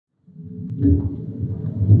As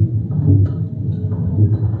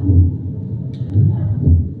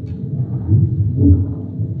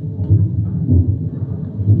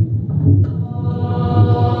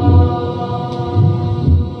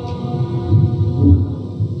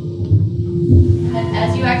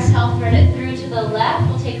you exhale, thread it through to the left.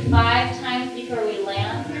 We'll take 5 times before we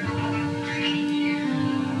land.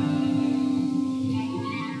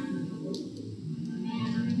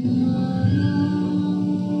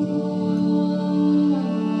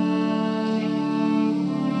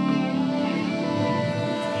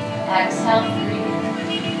 Exhale, 3.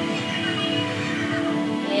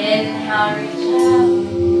 Inhale, reach up.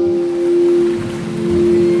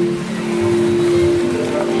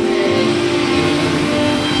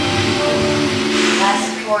 Less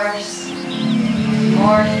force,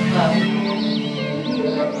 more flow.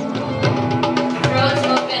 Throat's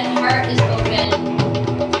open, heart is open.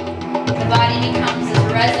 The body becomes this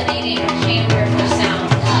resonating chamber for sound.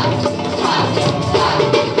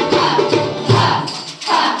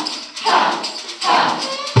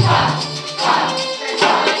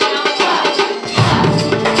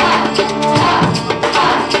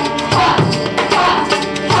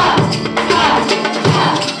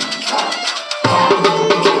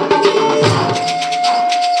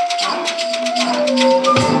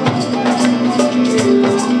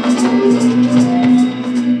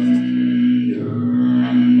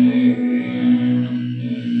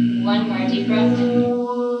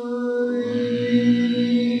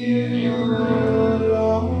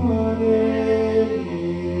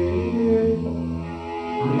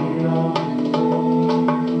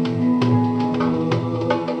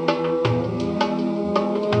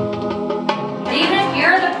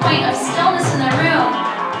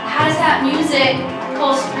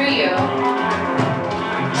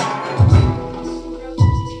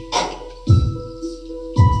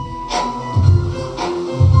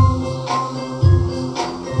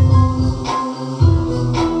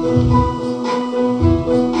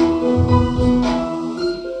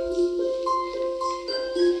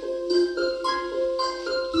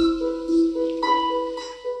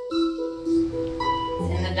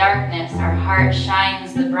 Darkness, our heart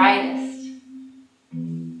shines the brightest.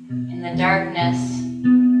 In the darkness,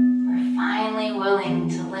 we're finally willing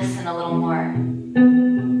to listen a little more,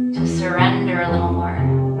 to surrender a little more,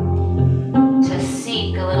 to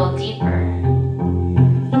seek a little deeper,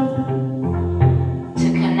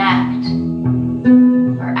 to connect,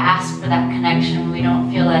 or ask for that connection when we don't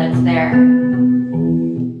feel that it's there.